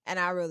priority, and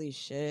I really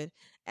should,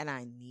 and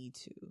I need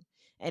to.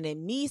 And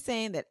in me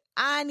saying that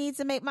I need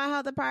to make my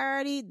health a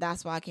priority,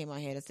 that's why I came on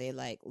here to say,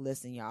 like,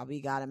 listen, y'all,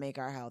 we got to make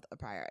our health a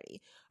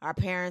priority. Our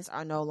parents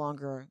are no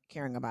longer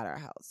caring about our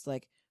health.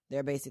 Like,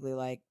 they're basically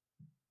like,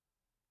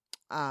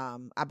 I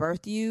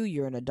birthed you,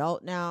 you're an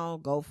adult now,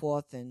 go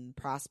forth and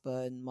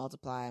prosper and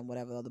multiply and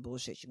whatever other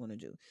bullshit you want to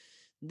do.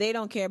 They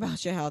don't care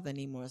about your health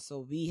anymore. So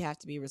we have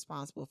to be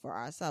responsible for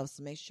ourselves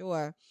to make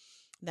sure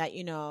that,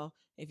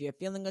 if you're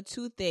feeling a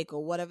toothache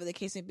or whatever the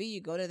case may be,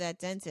 you go to that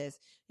dentist.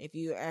 If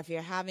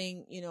you're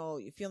having,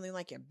 you're feeling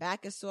like your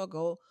back is sore,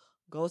 go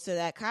to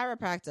that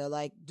chiropractor.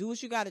 Like, do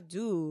what you got to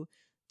do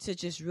to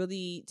just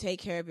really take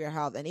care of your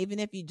health. And even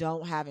if you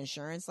don't have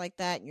insurance like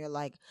that and you're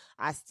like,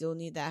 I still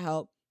need that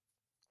help,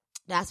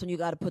 that's when you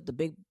got to put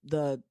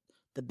the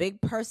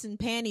big person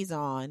panties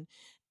on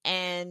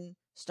and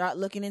start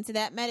looking into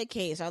that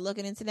Medicaid, start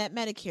looking into that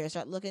Medicare,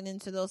 start looking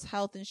into those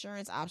health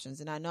insurance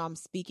options. And I know I'm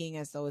speaking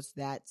as though it's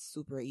that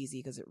super easy,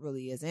 because it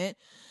really isn't.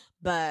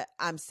 But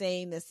I'm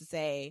saying this to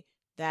say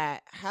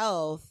that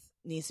health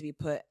needs to be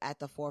put at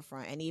the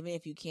forefront. And even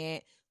if you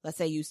can't, let's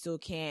say you still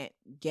can't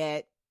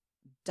get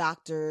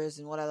doctors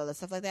and whatever other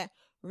stuff like that,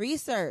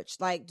 research,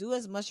 like, do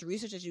as much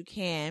research as you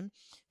can.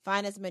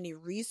 Find as many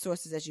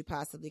resources as you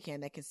possibly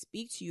can that can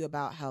speak to you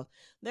about health.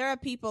 There are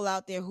people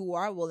out there who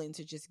are willing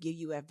to just give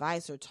you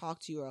advice or talk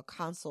to you or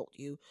consult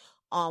you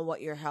on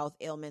what your health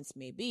ailments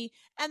may be.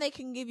 And they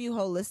can give you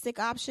holistic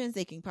options.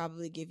 They can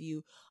probably give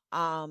you,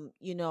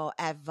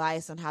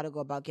 advice on how to go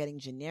about getting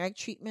generic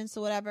treatments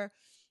or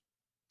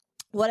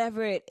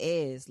whatever it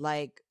is.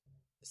 Like,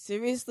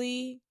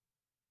 seriously,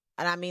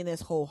 and I mean this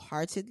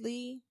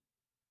wholeheartedly,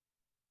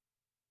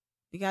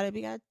 we gotta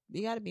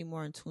be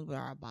more in tune with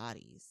our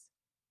bodies.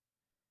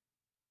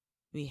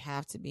 We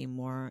have to be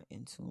more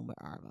in tune with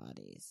our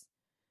bodies,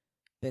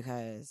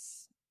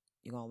 because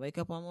you're going to wake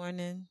up one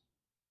morning,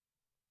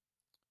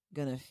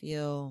 going to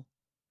feel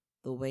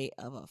the weight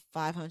of a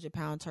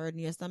 500-pound turd in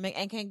your stomach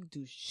and can't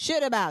do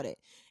shit about it.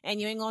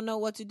 And you ain't going to know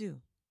what to do.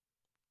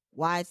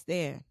 Why it's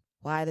there.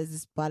 Why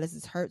does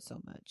this hurt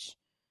so much?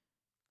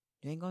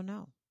 You ain't going to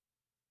know.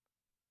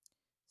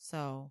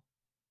 So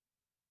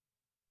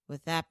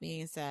with that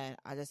being said,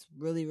 I just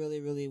really, really,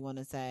 really want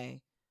to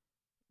say,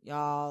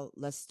 y'all,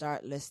 let's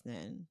start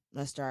listening.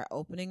 Let's start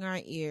opening our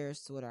ears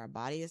to what our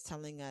body is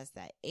telling us.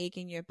 That ache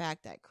in your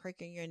back, that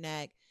crick in your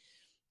neck,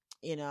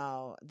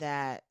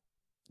 that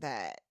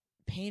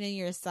pain in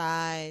your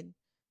side,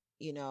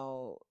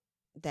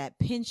 that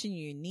pinch in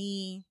your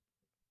knee.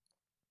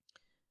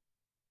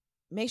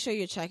 Make sure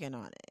you're checking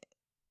on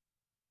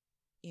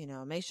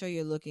it. Make sure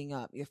you're looking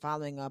up, you're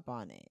following up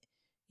on it.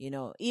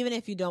 Even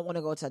if you don't want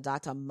to go to a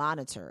doctor,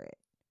 monitor it.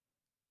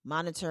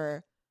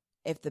 Monitor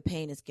if the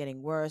pain is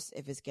getting worse,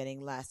 if it's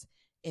getting less,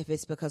 if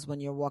it's because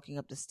when you're walking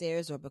up the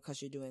stairs or because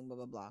you're doing blah,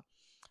 blah, blah.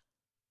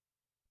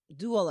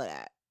 Do all of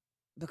that,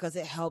 because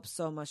it helps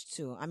so much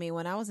too. I mean,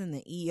 when I was in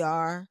the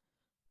ER,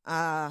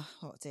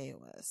 what day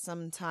it was,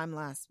 sometime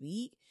last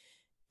week,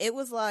 it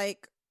was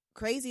like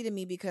crazy to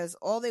me, because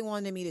all they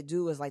wanted me to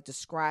do was like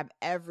describe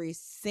every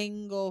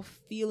single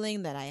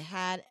feeling that I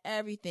had,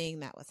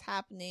 everything that was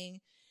happening.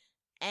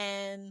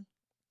 And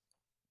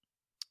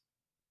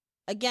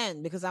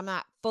again, because I'm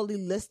not fully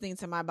listening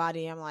to my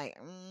body, I'm like,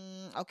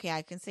 okay,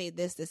 I can say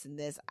this, this, and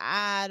this.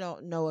 I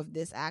don't know if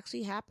this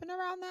actually happened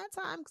around that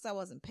time, because I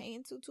wasn't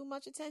paying too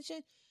much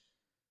attention.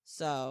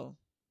 So,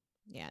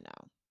 yeah,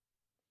 no.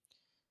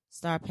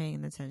 Start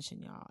paying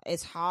attention, y'all.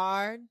 It's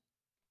hard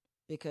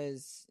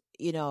because,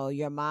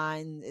 your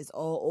mind is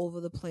all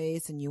over the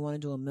place and you want to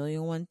do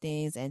 1,000,001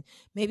 things. And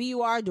maybe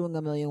you are doing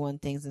 1,000,001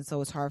 things. And so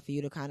it's hard for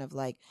you to kind of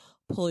like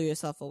pull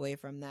yourself away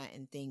from that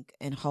and think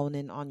and hone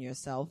in on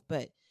yourself.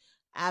 But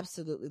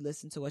absolutely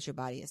listen to what your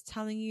body is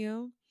telling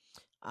you.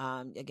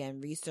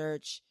 Again,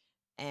 research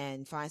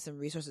and find some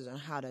resources on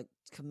how to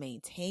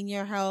maintain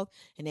your health.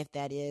 And if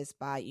that is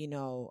by,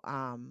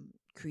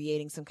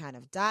 creating some kind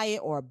of diet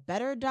or a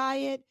better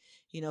diet,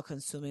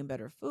 consuming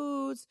better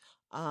foods,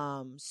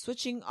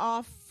 switching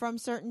off from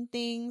certain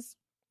things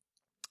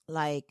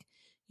like,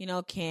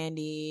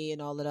 candy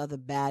and all that other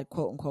bad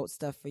quote unquote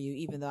stuff for you,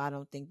 even though I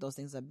don't think those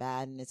things are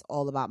bad and it's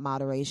all about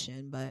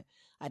moderation, but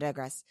I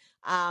digress.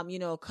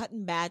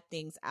 Cutting bad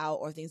things out,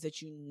 or things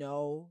that you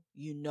know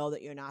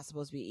that you're not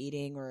supposed to be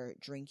eating or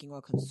drinking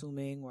or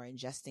consuming or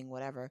ingesting,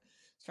 whatever.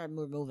 Start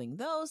removing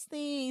those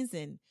things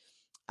and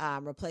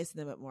replacing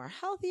them with more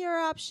healthier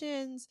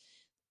options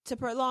to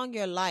prolong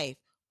your life.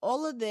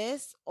 all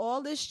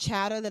this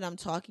chatter that I'm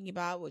talking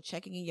about with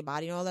checking in your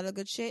body and all that other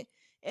good shit,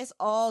 it's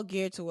all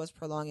geared towards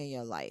prolonging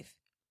your life.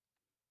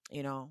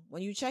 You know,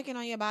 when you check in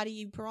on your body,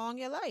 you prolong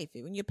your life.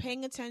 When you're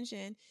paying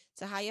attention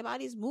to how your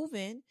body's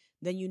moving,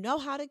 then you know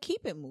how to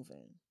keep it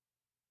moving.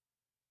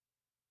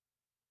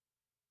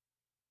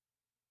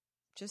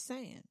 Just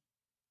saying.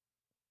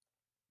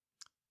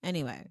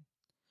 Anyway,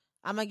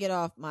 I'm going to get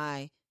off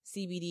my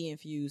CBD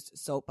infused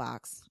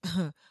soapbox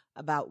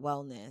about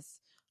wellness.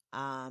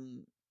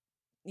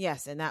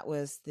 Yes, and that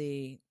was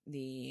the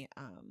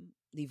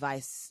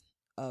device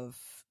of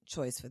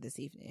choice for this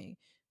evening.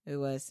 It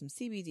was some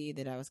CBD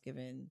that I was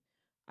given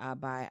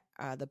by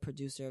the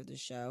producer of the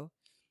show,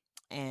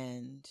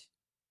 and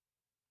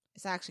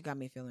it's actually got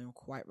me feeling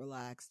quite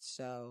relaxed.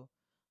 So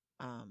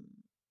I'm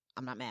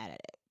not mad at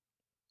it.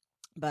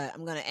 But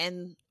I'm gonna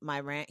end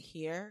my rant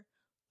here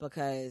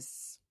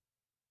because,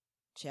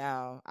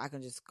 child, I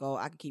can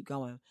keep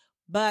going.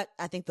 But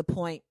I think the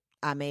point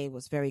I made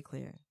was very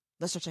clear.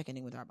 Let's start checking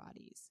in with our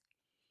bodies.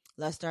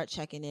 Let's start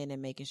checking in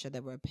and making sure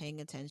that we're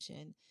paying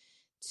attention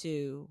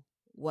to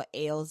what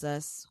ails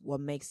us,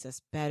 what makes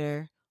us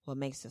better, what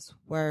makes us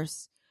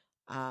worse.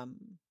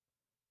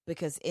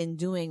 Because in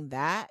doing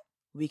that,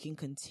 we can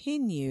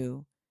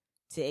continue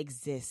to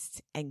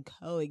exist and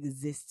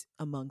coexist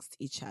amongst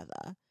each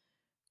other,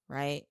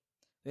 right?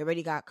 We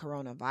already got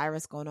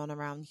coronavirus going on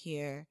around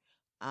here.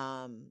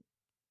 And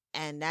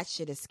that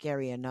shit is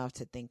scary enough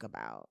to think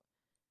about.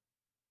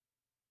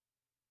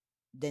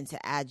 Then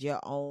to add your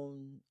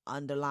own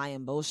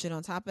underlying bullshit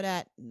on top of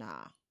that,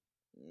 nah,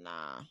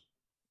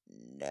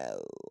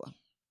 no.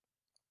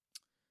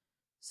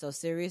 So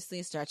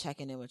seriously, start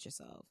checking in with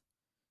yourself.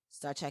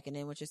 Start checking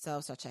in with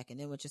yourself. Start checking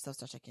in with yourself.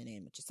 Start checking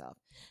in with yourself.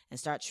 And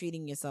start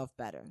treating yourself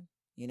better.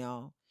 You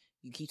know,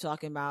 you keep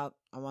talking about,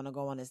 I want to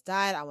go on this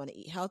diet. I want to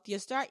eat healthier.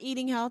 Start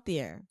eating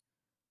healthier.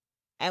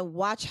 And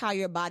watch how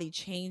your body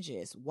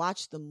changes.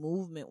 Watch the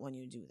movement when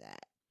you do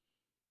that.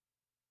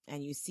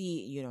 And you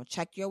see, you know,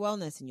 check your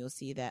wellness and you'll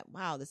see that,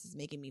 wow, this is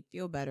making me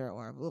feel better,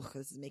 or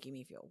this is making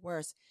me feel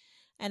worse.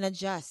 And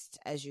adjust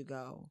as you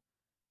go,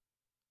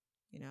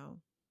 you know.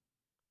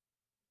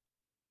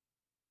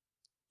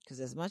 Because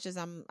as much as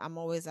I'm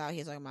always out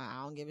here talking about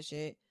I don't give a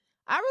shit,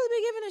 I really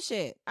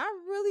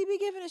be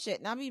giving a shit.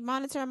 And I'll be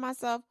monitoring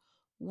myself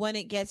when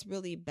it gets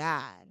really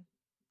bad,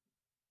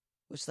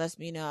 which lets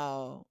me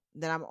know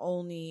that I'm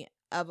only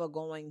ever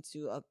going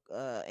to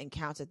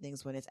encounter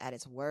things when it's at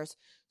its worst.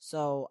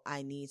 So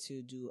I need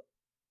to do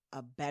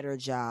a better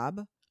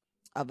job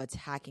of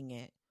attacking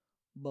it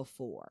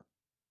before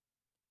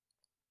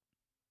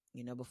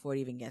it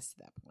even gets to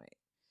that point.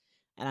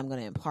 And I'm going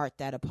to impart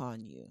that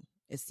upon you.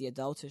 It's the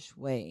adultish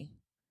way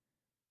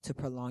to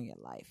prolong your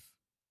life.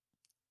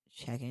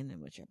 Checking in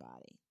with your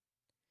body.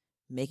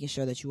 Making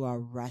sure that you are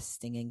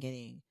resting and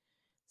getting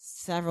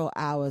several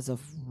hours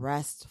of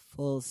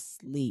restful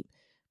sleep.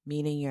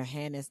 Meaning your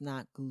hand is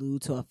not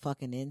glued to a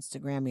fucking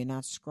Instagram. You're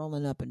not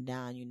scrolling up and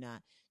down. You're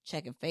not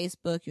checking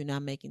Facebook. You're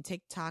not making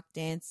TikTok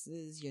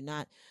dances. You're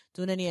not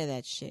doing any of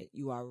that shit.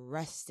 You are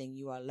resting.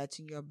 You are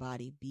letting your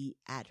body be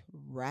at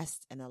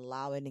rest and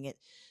allowing it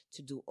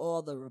to do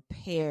all the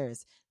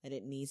repairs that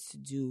it needs to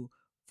do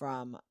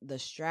from the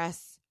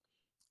stress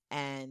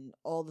and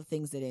all the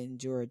things that it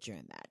endured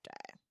during that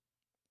day.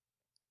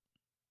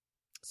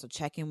 So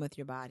check in with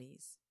your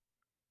bodies.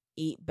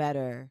 Eat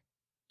better.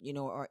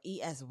 Or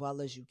eat as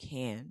well as you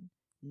can.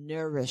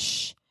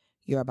 Nourish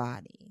your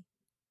body.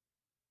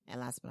 And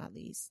last but not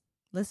least,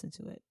 listen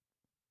to it.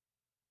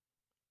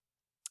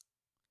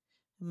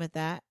 And with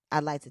that,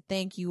 I'd like to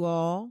thank you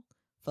all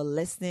for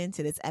listening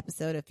to this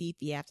episode of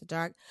Fifi After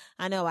Dark.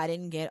 I know I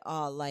didn't get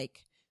all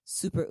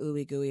super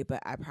ooey gooey,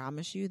 but I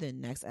promise you the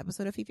next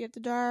episode of Fifi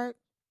After Dark,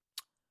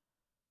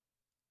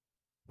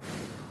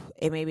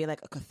 it may be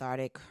like a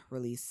cathartic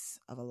release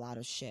of a lot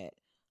of shit.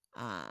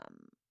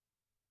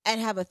 And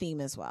have a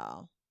theme as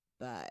well.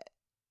 But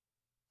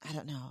I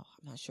don't know.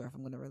 I'm not sure if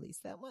I'm going to release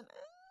that one.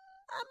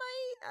 I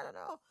might. I don't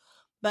know.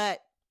 But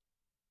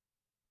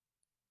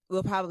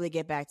we'll probably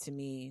get back to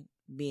me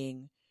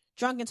being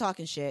drunk and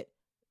talking shit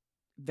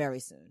very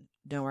soon.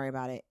 Don't worry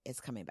about it. It's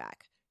coming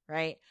back.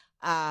 Right?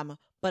 But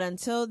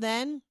until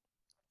then,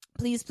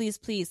 please, please,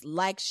 please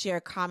like,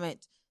 share,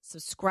 comment,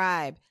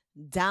 subscribe,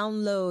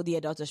 download the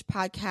Adultish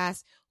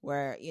podcast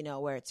where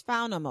it's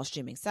found on most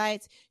streaming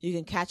sites. You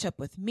can catch up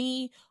with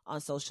me on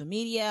social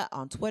media,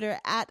 on Twitter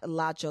at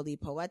La Jolie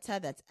Poeta.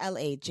 That's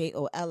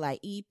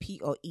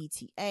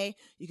LAJOLIEPOETA.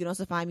 You can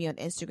also find me on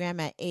Instagram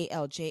at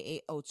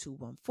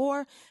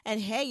ALJAO214. And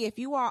hey, if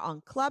you are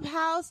on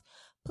Clubhouse,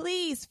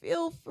 please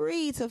feel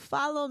free to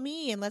follow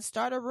me and let's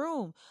start a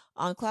room.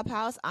 On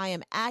Clubhouse, I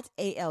am at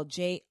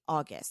ALJ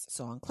August.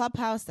 So on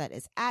Clubhouse, that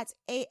is at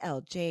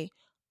ALJ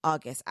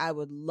August. I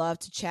would love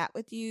to chat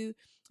with you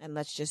and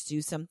let's just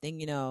do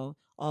something, all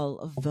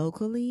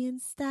vocally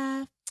and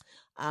stuff.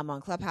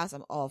 On Clubhouse,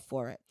 I'm all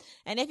for it.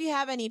 And if you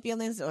have any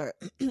feelings or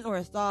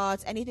or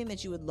thoughts, anything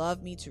that you would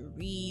love me to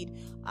read,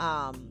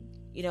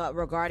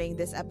 regarding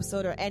this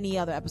episode or any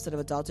other episode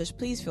of Adultish,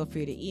 please feel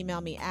free to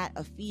email me at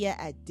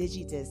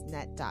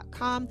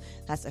afia@digidisnet.com.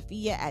 That's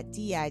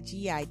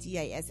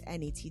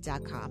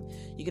afia@digidisnet.com.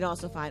 You can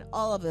also find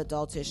all of the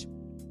Adultish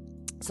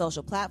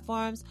social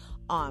platforms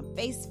on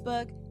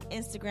Facebook,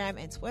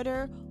 Instagram, and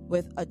Twitter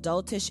with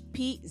Adultish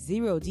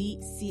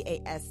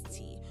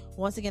P0DCAST.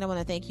 Once again, I want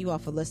to thank you all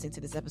for listening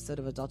to this episode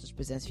of Adultish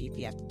Presents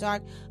Fifi After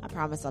Dark. I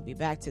promise I'll be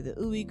back to the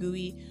ooey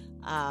gooey,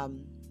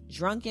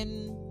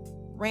 drunken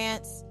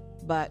rants.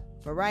 But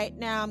for right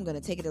now, I'm going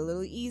to take it a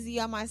little easy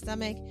on my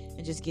stomach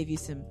and just give you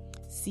some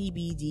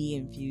CBD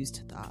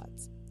infused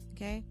thoughts.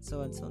 Okay?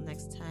 So until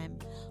next time,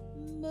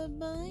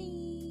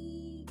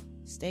 bye-bye.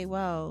 Stay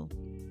well.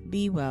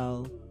 Be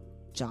well.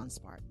 John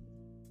Sparks.